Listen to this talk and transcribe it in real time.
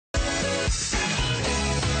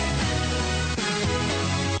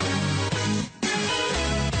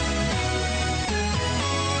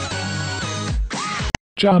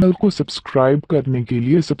Channel को subscribe करने के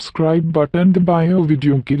लिए सब्सक्राइब बटन दबाएं और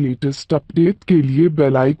वीडियो के लेटेस्ट अपडेट के लिए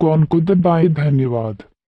बेल आइकॉन को दबाएं। धन्यवाद।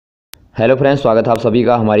 हेलो फ्रेंड्स, स्वागत है आप सभी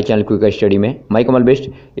का हमारे चैनल क्विक स्टडी में। मैं कमल बेस्ट।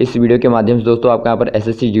 इस वीडियो के माध्यम से दोस्तों आपका यहाँ पर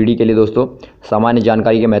एसएससी जीडी के लिए दोस्तों सामान्य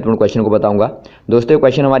जानकारी के महत्वपूर्ण क्वेश्चन को बताऊंगा। दोस्तों ये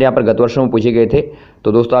क्वेश्चन हमारे यहाँ पर गत वर्षों में पूछे गए थे,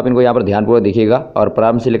 तो दोस्तों आप इनको यहाँ पर ध्यानपूर्वक देखिएगा और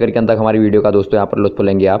प्रारंभ से लेकर के अंत तक हमारी वीडियो का दोस्तों यहाँ पर लुत्फ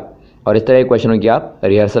लेंगे आप, और इस तरह के क्वेश्चनों की आप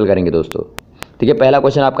रिहर्सल करेंगे दोस्तों। ठीक है, पहला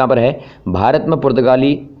क्वेश्चन आपका यहाँ पर है, भारत में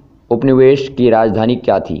पुर्तगाली उपनिवेश की राजधानी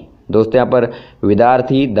क्या थी? दोस्तों यहाँ पर विदार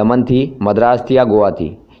थी, दमन थी, मद्रास थी या गोवा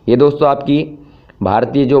थी? ये दोस्तों आपकी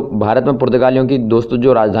भारत में पुर्तगालियों की दोस्तों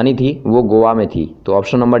जो राजधानी थी वो गोवा में थी, तो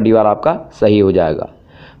ऑप्शन नंबर डी वाला आपका सही हो जाएगा।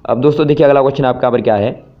 अब दोस्तों देखिए अगला क्वेश्चन आपका यहाँ पर क्या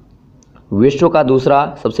है, विश्व का दूसरा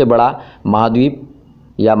सबसे बड़ा महाद्वीप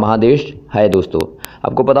या महादेश है? दोस्तों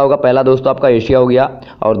आपको पता होगा, पहला दोस्तों आपका एशिया हो गया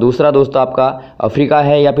और दूसरा दोस्तों आपका अफ्रीका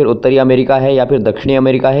है या फिर उत्तरी अमेरिका है या फिर दक्षिणी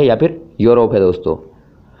अमेरिका है या फिर यूरोप है।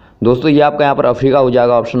 दोस्तों ये आपका यहाँ पर अफ्रीका हो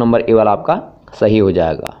जाएगा, ऑप्शन नंबर ए वाला आपका सही हो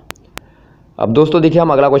जाएगा। अब दोस्तों देखिए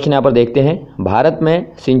हम अगला क्वेश्चन यहाँ पर देखते हैं, भारत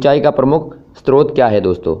में सिंचाई का प्रमुख स्रोत क्या है?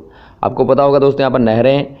 दोस्तों आपको पता होगा दोस्तों यहाँ पर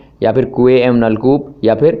नहरें या फिर कुएं एवं नलकूप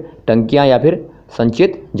या फिर टंकियाँ या फिर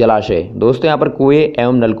संचित जलाशय। दोस्तों यहाँ पर कुएं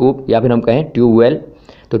एवं नलकूप या फिर हम कहें ट्यूबवेल,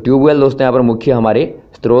 तो ट्यूबवेल दोस्तों यहाँ पर मुख्य हमारे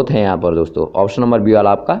स्रोत हैं यहाँ पर दोस्तों, ऑप्शन नंबर बी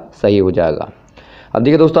वाला आपका सही हो जाएगा। अब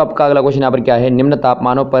देखिए दोस्तों आपका अगला क्वेश्चन यहाँ पर क्या है, निम्न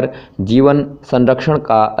तापमानों पर जीवन संरक्षण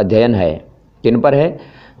का अध्ययन है, किन पर है?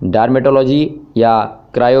 डार्मेटोलॉजी या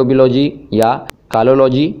क्रायोबियोलॉजी या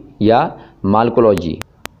कालोलॉजी या माल्कोलॉजी?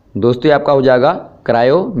 दोस्तों ये आपका हो जाएगा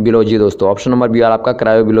क्रायोबियोलॉजी दोस्तों, ऑप्शन नंबर बी वाला आपका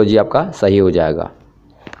क्रायोबियोलॉजी आपका सही हो जाएगा।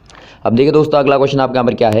 अब देखिए दोस्तों अगला क्वेश्चन आपके यहाँ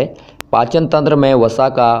पर क्या है, पाचन तंत्र में वसा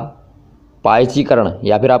का पायचीकरण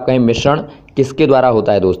या फिर आप कहें मिश्रण किसके द्वारा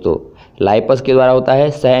होता है? दोस्तों लाइपस के द्वारा होता है,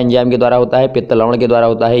 सह एंजाइम के द्वारा होता है, पित्त लवण के द्वारा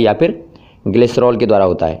होता है या फिर ग्लिसरॉल के द्वारा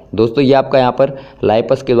होता है? दोस्तों ये आपका यहाँ पर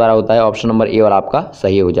लाइपस के द्वारा होता है, ऑप्शन नंबर ए वाला आपका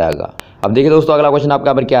सही हो जाएगा। अब देखिए दोस्तों अगला क्वेश्चन आपका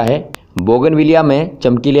यहाँ पर क्या है, बोगनविलिया में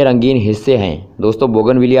चमकीले रंगीन हिस्से हैं। दोस्तों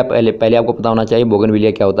बोगनविलिया पहले आपको पता होना चाहिए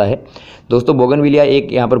बोगनविलिया क्या होता है। दोस्तों बोगनविलिया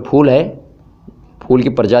एक यहाँ पर फूल है, फूल की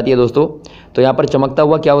प्रजाति है दोस्तों। तो यहाँ पर चमकता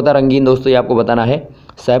हुआ क्या होता है रंगीन? दोस्तों ये आपको बताना है,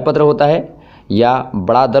 सहपत्र होता है या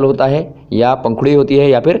बड़ा दल होता है या पंखुड़ी होती है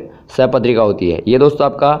या फिर सहपत्रिका होती है? ये दोस्तों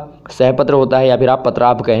आपका सहपत्र होता है या फिर आप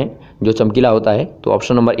पत्राप कहें, जो चमकीला होता है, तो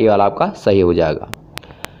ऑप्शन नंबर ए वाला आपका सही हो जाएगा।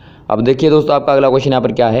 अब देखिए दोस्तों आपका अगला क्वेश्चन यहाँ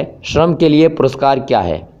पर क्या है, श्रम के लिए पुरस्कार क्या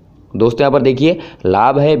है? दोस्तों यहाँ पर देखिए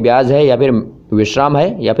लाभ है, ब्याज है या फिर विश्राम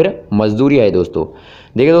है या फिर मजदूरी है? दोस्तों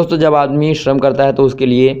देखिए दोस्तों जब आदमी श्रम करता है तो उसके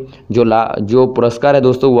लिए जो पुरस्कार है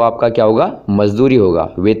दोस्तों वो आपका क्या होगा? मजदूरी होगा,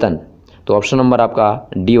 वेतन, तो ऑप्शन नंबर आपका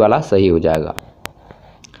डी वाला सही हो जाएगा।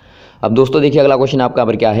 अब दोस्तों देखिए अगला क्वेश्चन आपका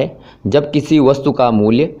पर क्या है, जब किसी वस्तु का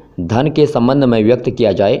मूल्य धन के संबंध में व्यक्त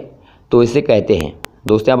किया जाए तो इसे कहते हैं?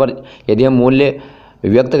 दोस्तों यहाँ पर यदि हम मूल्य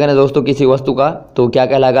व्यक्त करें दोस्तों किसी वस्तु का तो क्या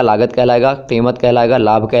कहलाएगा? लागत कहलाएगा, कीमत कहलाएगा,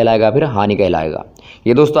 लाभ कहलाएगा, फिर हानि कहलाएगा?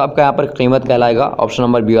 ये दोस्तों आपका यहाँ पर कीमत कहलाएगा, ऑप्शन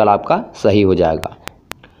नंबर बी वाला आपका सही हो जाएगा।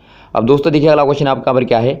 अब दोस्तों देखिए अगला क्वेश्चन आपका पर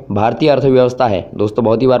क्या है, भारतीय अर्थव्यवस्था है। दोस्तों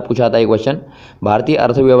बहुत ही बार पूछा था ये क्वेश्चन, भारतीय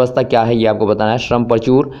अर्थव्यवस्था क्या है ये आपको बताना है। श्रम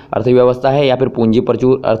प्रचुर अर्थव्यवस्था है या फिर पूंजी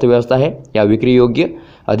प्रचुर अर्थव्यवस्था है या बिक्री योग्य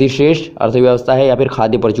अधिशेष अर्थव्यवस्था है या फिर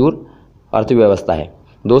खाद्य प्रचुर अर्थव्यवस्था है?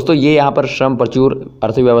 दोस्तों ये यहाँ पर श्रम प्रचुर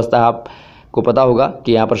अर्थव्यवस्था है। आपको पता होगा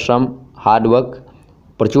कि यहाँ पर श्रम हार्डवर्क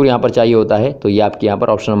प्रचुर यहाँ पर चाहिए होता है, तो ये आपके यहाँ पर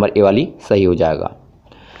ऑप्शन नंबर ए वाली सही हो जाएगा।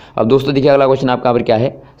 अब दोस्तों देखिए अगला क्वेश्चन आपका यहाँ पर क्या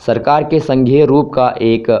है, सरकार के संघीय रूप का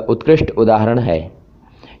एक उत्कृष्ट उदाहरण है।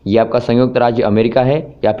 ये आपका संयुक्त राज्य अमेरिका है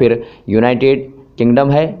या फिर यूनाइटेड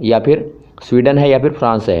किंगडम है या फिर स्वीडन है या फिर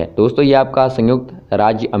फ्रांस है? दोस्तों ये आपका संयुक्त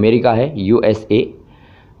राज्य अमेरिका है, यूएसए,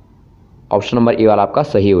 ऑप्शन नंबर ए वाला आपका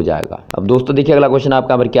सही हो जाएगा। अब दोस्तों देखिए अगला क्वेश्चन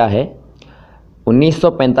आपका यहाँ पर क्या है,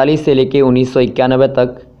 1945 से लेकर 1991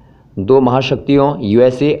 तक दो महाशक्तियों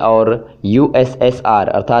यूएसए और यूएसएसआर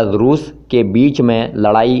अर्थात रूस के बीच में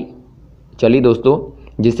लड़ाई चली दोस्तों,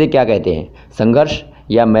 जिसे क्या कहते हैं? संघर्ष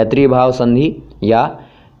या मैत्री भाव संधि या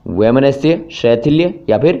वैमनस्य शैथिल्य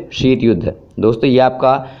या फिर शीत युद्ध? दोस्तों ये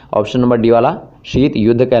आपका ऑप्शन नंबर डी वाला शीत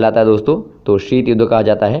युद्ध कहलाता है दोस्तों, तो शीत युद्ध कहा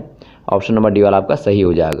जाता है, ऑप्शन नंबर डी वाला आपका सही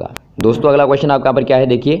हो जाएगा। दोस्तों अगला क्वेश्चन आपका पर क्या है,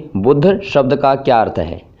 देखिए बुद्ध शब्द का क्या अर्थ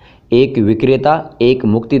है? एक विक्रेता, एक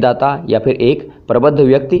मुक्तिदाता या फिर एक प्रबुद्ध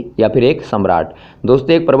व्यक्ति या फिर एक सम्राट?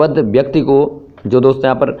 दोस्तों एक प्रबुद्ध व्यक्ति को जो दोस्तों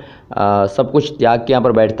यहाँ पर सब कुछ त्याग के यहाँ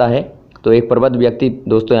पर बैठता है, तो एक प्रबुद्ध व्यक्ति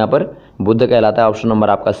दोस्तों यहाँ पर बुद्ध कहलाता है, ऑप्शन नंबर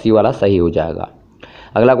आपका सी वाला सही हो जाएगा।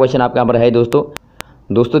 अगला क्वेश्चन आपके यहाँ पर है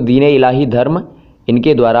दोस्तों दीन इलाही धर्म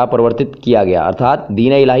इनके द्वारा प्रवर्तित किया गया, अर्थात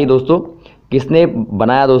दीन इलाही दोस्तों किसने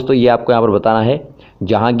बनाया? दोस्तों ये आपको यहाँ पर बताना है,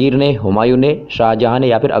 जहांगीर ने, हुमायूं ने, शाहजहां ने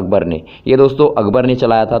या फिर अकबर ने? ये दोस्तों अकबर ने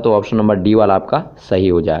चलाया था, तो ऑप्शन नंबर डी वाला आपका सही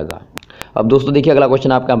हो जाएगा। अब दोस्तों देखिए अगला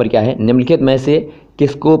क्वेश्चन आपका यहाँ पर क्या है, निम्नलिखित में से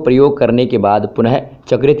किसको प्रयोग करने के बाद पुनः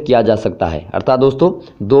चक्रित किया जा सकता है। अर्थात दोस्तों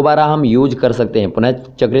दोबारा हम यूज कर सकते हैं, पुनः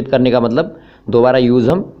चक्रित करने का मतलब दोबारा यूज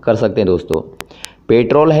हम कर सकते हैं दोस्तों।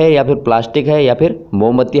 पेट्रोल है या फिर प्लास्टिक है या फिर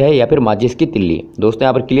मोमबत्ती है या फिर माचिस की तिल्ली। दोस्तों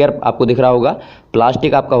यहाँ पर क्लियर आपको दिख रहा होगा,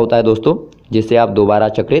 प्लास्टिक आपका होता है दोस्तों, जिससे आप दोबारा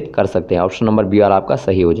चक्रित कर सकते हैं। ऑप्शन नंबर बी वाला आपका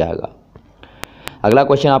सही हो जाएगा। अगला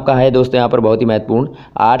क्वेश्चन आपका है दोस्तों यहाँ पर बहुत ही महत्वपूर्ण,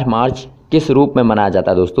 8 मार्च किस रूप में मनाया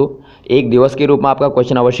जाता है दोस्तों। एक दिवस के रूप में आपका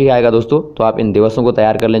क्वेश्चन अवश्य ही आएगा दोस्तों, तो आप इन दिवसों को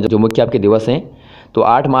तैयार कर लें जो मुख्य आपके दिवस हैं। तो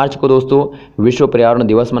 8 मार्च को दोस्तों विश्व पर्यावरण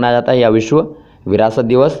दिवस मनाया जाता है, या विश्व विरासत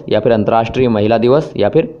दिवस, या फिर अंतर्राष्ट्रीय महिला दिवस, या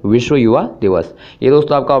फिर विश्व युवा दिवस। ये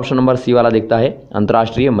दोस्तों आपका ऑप्शन नंबर सी वाला दिखता है,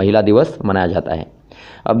 अंतर्राष्ट्रीय महिला दिवस मनाया जाता है।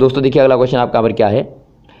 अब दोस्तों देखिए अगला क्वेश्चन आपका यहाँ पर क्या है,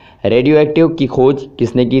 रेडियो एक्टिव की खोज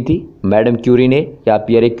किसने की थी, मैडम क्यूरी ने, या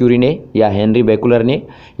पियरे क्यूरी ने, या हेनरी बेकुलर ने,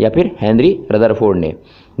 या फिर हेनरी रदरफोर्ड ने।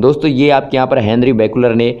 दोस्तों ये आपके यहाँ पर हेनरी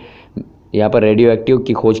बेकुलर ने यहाँ पर रेडियो एक्टिव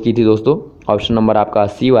की खोज की थी दोस्तों। ऑप्शन नंबर आपका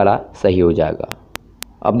सी वाला सही हो जाएगा।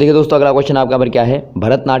 अब देखिए दोस्तों अगला क्वेश्चन आपका यहाँ पर क्या है,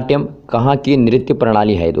 भरतनाट्यम कहाँ की नृत्य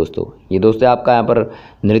प्रणाली है दोस्तों। ये दोस्तों आपका यहाँ पर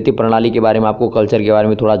नृत्य प्रणाली के बारे में, आपको कल्चर के बारे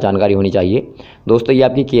में थोड़ा जानकारी होनी चाहिए दोस्तों। ये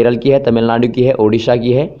आपकी केरल की है, तमिलनाडु की है, ओडिशा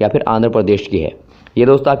की है, या फिर आंध्र प्रदेश की है। ये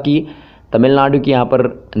दोस्तों आपकी तमिलनाडु की यहाँ पर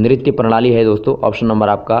नृत्य प्रणाली है दोस्तों। ऑप्शन नंबर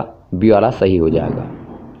आपका बी वाला सही हो जाएगा।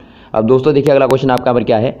 अब दोस्तों देखिए अगला क्वेश्चन आपका यहाँ पर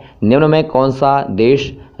क्या है, निम्न में कौन सा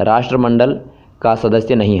देश राष्ट्रमंडल का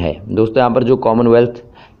सदस्य नहीं है। दोस्तों यहाँ पर जो कॉमनवेल्थ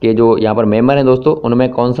के जो यहाँ पर मेंबर हैं दोस्तों, उनमें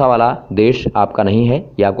कौन सा वाला देश आपका नहीं है,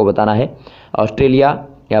 ये आपको बताना है। ऑस्ट्रेलिया,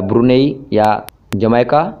 या ब्रुनेई, या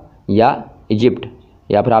जमैका, या इजिप्ट,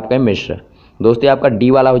 या फिर आपका मिस्र। दोस्तों आपका डी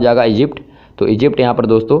वाला हो जाएगा, इजिप्ट। तो इजिप्ट यहाँ पर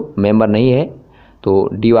दोस्तों मेंबर नहीं है, तो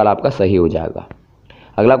डी वाला आपका सही हो जाएगा।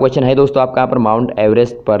 अगला क्वेश्चन है दोस्तों आपका यहाँ पर, माउंट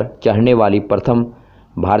एवरेस्ट पर चढ़ने वाली प्रथम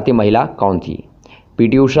भारतीय महिला कौन थी,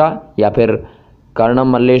 पीटी उषा, या फिर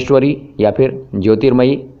कर्णम मल्लेश्वरी, या फिर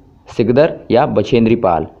ज्योतिर्मयी सिकदर, या बछेंद्री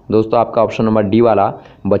पाल। दोस्तों आपका ऑप्शन नंबर डी वाला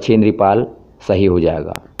बछेंद्री पाल सही हो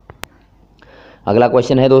जाएगा। अगला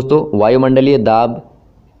क्वेश्चन है दोस्तों, वायुमंडलीय दाब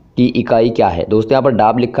की इकाई क्या है। दोस्तों यहाँ पर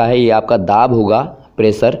दाब लिखा है, ये आपका दाब होगा,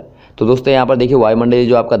 प्रेशर। तो दोस्तों यहाँ पर देखिए वायुमंडलीय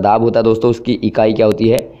जो आपका दाब होता है दोस्तों, उसकी इकाई क्या होती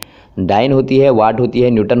है, डाइन होती है, वाट होती है,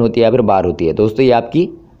 न्यूटन होती है, या फिर बार होती है। दोस्तों ये आपकी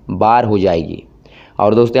बार हो जाएगी।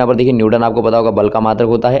 और दोस्तों यहाँ पर देखिए न्यूटन आपको पता होगा बल का मात्रक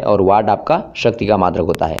होता है, और वाट आपका शक्ति का मात्रक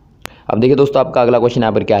होता है। अब देखिए दोस्तों आपका अगला क्वेश्चन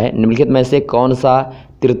यहाँ पर क्या है, निम्नलिखित में से कौन सा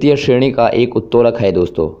तृतीय श्रेणी का एक उत्तोलक है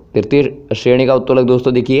दोस्तों। तृतीय श्रेणी का उत्तोलक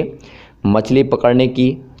दोस्तों देखिए, मछली पकड़ने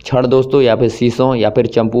की छड़ दोस्तों, या फिर शीशों, या फिर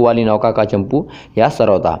चंपू वाली नौका का चंपू, या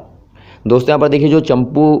सरौता। दोस्तों यहाँ पर देखिए जो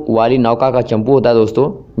चंपू वाली नौका का चंपू होता है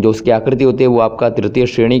दोस्तों, जो उसकी आकृति होती है वो आपका तृतीय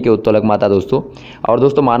श्रेणी के उत्तोलक में आता है दोस्तों। और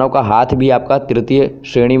दोस्तों मानव का हाथ भी आपका तृतीय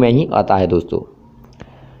श्रेणी में ही आता है दोस्तों।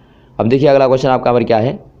 अब देखिए अगला क्वेश्चन आपका यहाँ पर क्या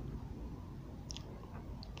है,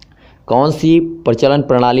 कौन सी प्रचलन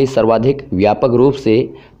प्रणाली सर्वाधिक व्यापक रूप से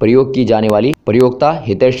प्रयोग की जाने वाली प्रयोक्ता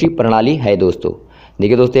हितैषी प्रणाली है दोस्तों।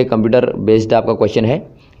 देखिए दोस्तों एक कंप्यूटर बेस्ड आपका क्वेश्चन है,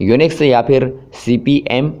 यूनिक्स, या फिर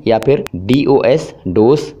सीपीएम, या फिर डीओएस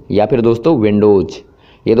डोस, या फिर दोस्तों विंडोज।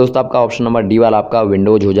 ये दोस्तों आपका ऑप्शन नंबर डी वाला आपका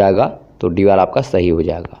विंडोज हो जाएगा, तो डी वाला आपका सही हो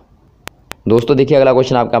जाएगा। दोस्तों देखिए अगला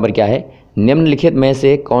क्वेश्चन आपका यहाँ पर क्या है, निम्नलिखित में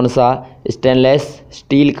से कौन सा स्टेनलेस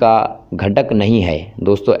स्टील का घटक नहीं है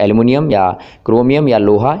दोस्तों, एल्युमिनियम, या क्रोमियम, या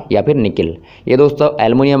लोहा, या फिर निकिल। ये दोस्तों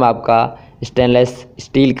एल्युमिनियम आपका स्टेनलेस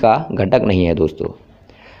स्टील का घटक नहीं है दोस्तों।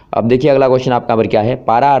 अब देखिए अगला क्वेश्चन आपका यहाँ पर क्या है,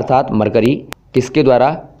 पारा अर्थात मरकरी किसके द्वारा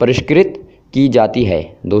परिष्कृत की जाती है।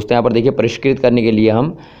 दोस्तों यहाँ पर देखिए परिष्कृत करने के लिए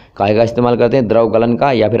हम काहे का इस्तेमाल करते हैं, द्रव गलन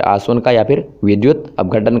का, या फिर आसवन का, या फिर विद्युत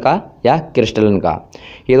अपघटन का, या क्रिस्टलन का।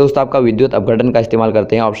 ये दोस्तों आपका विद्युत अपघटन का इस्तेमाल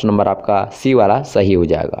करते हैं। ऑप्शन नंबर आपका सी वाला सही हो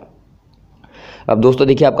जाएगा। अब दोस्तों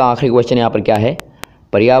देखिए आपका आखिरी क्वेश्चन यहाँ पर क्या है,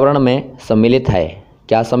 पर्यावरण में सम्मिलित है,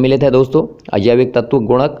 क्या सम्मिलित है दोस्तों, अजैविक तत्व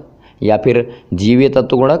गुणक, या फिर जीवीय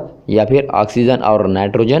तत्व गुणक, या फिर ऑक्सीजन और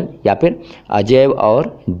नाइट्रोजन, या फिर अजैव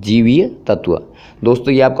और जीवीय तत्व।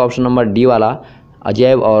 दोस्तों ये आपका ऑप्शन नंबर डी वाला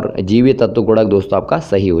अजैव और जीवीय तत्व गुणक दोस्तों आपका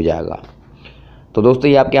सही हो जाएगा। तो दोस्तों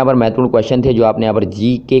ये आपके यहाँ पर महत्वपूर्ण क्वेश्चन थे, जो आपने यहाँ पर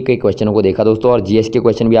जीके के क्वेश्चनों को देखा दोस्तों, और जीएस के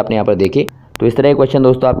क्वेश्चन भी आपने यहाँ पर देखे। तो इस तरह के क्वेश्चन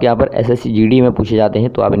दोस्तों आपके यहाँ पर एसएससी जीडी में पूछे जाते हैं,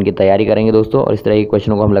 तो आप इनकी तैयारी करेंगे दोस्तों, और इस तरह के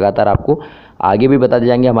क्वेश्चनों को हम लगातार आपको आगे भी बताते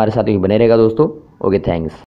जाएंगे। हमारे साथ ही बने रहेगा दोस्तों। Okay, thanks.